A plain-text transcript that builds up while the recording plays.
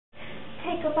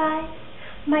a bite.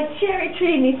 My cherry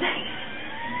tree needs I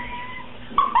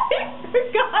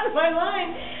forgot my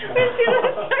line. Let's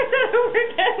start that over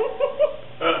again.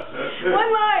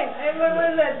 One line. What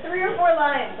was that? 3 or 4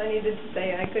 lines I needed to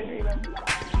say and I couldn't remember.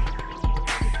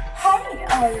 Hey,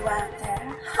 all you out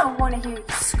there, I want to hear you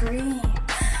scream.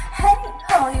 Hey,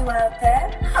 all you out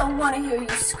there, I want to hear you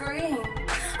scream.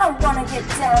 I want to get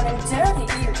down and dirty,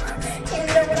 you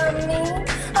know what I mean?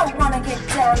 I want to get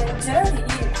down and dirty,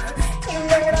 you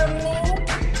know what I mean?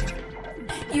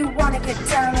 You want to get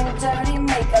down and dirty,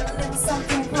 make a little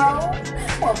something grow?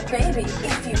 Well, baby,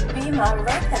 if you be my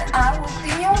rake, then I will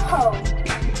be your hoe.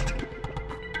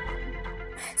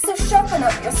 So sharpen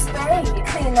up your spade,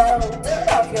 clean that old dirt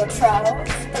off your trowel,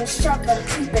 then shove them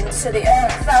deep into the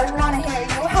earth. I want to hear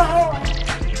you howl.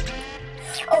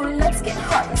 Oh, let's get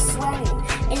hot and sweaty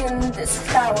in this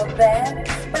flower bed.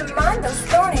 But mind those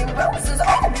thorny roses,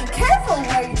 oh, be careful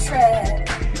where you tread.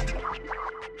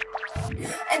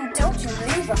 And don't you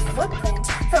leave a footprint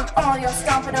from all your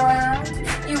stomping around.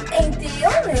 You ain't the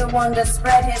only one to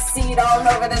spread his seed all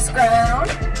over this ground.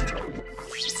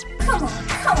 Come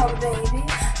on, baby,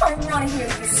 I want to hear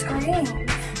you scream.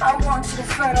 I want you to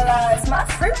fertilize my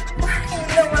fruit, you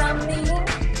know what I mean?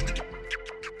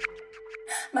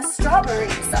 My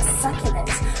strawberries are succulent,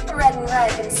 red and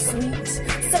ripe and sweet,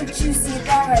 so juicy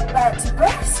they're about to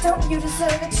burst. Don't you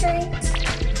deserve a treat?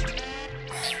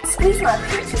 Squeeze my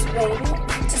peaches, baby,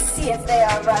 to see if they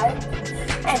are ripe,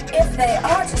 and if they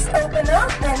are, just open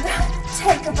up and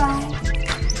take a bite.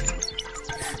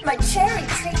 My cherry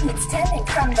tree needs tending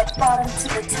from the bottom to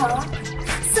the top,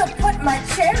 so put my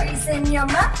cherries in your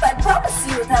mouth, I promise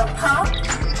you they'll pop.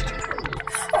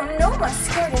 Oh no, my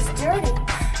skirt is dirty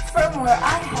from where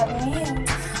I have kneeled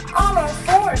on all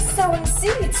fours sowing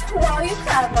seeds while you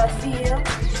plow my field.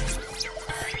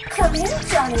 Come here,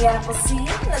 Johnny Appleseed,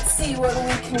 let's see what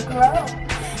we can grow.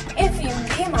 If you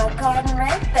be my garden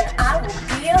rake, then I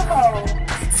will be your hoe.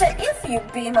 So if you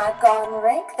be my garden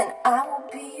rake, then I will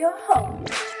be your hoe.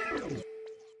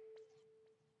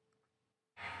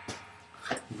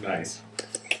 Nice.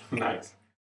 Nice.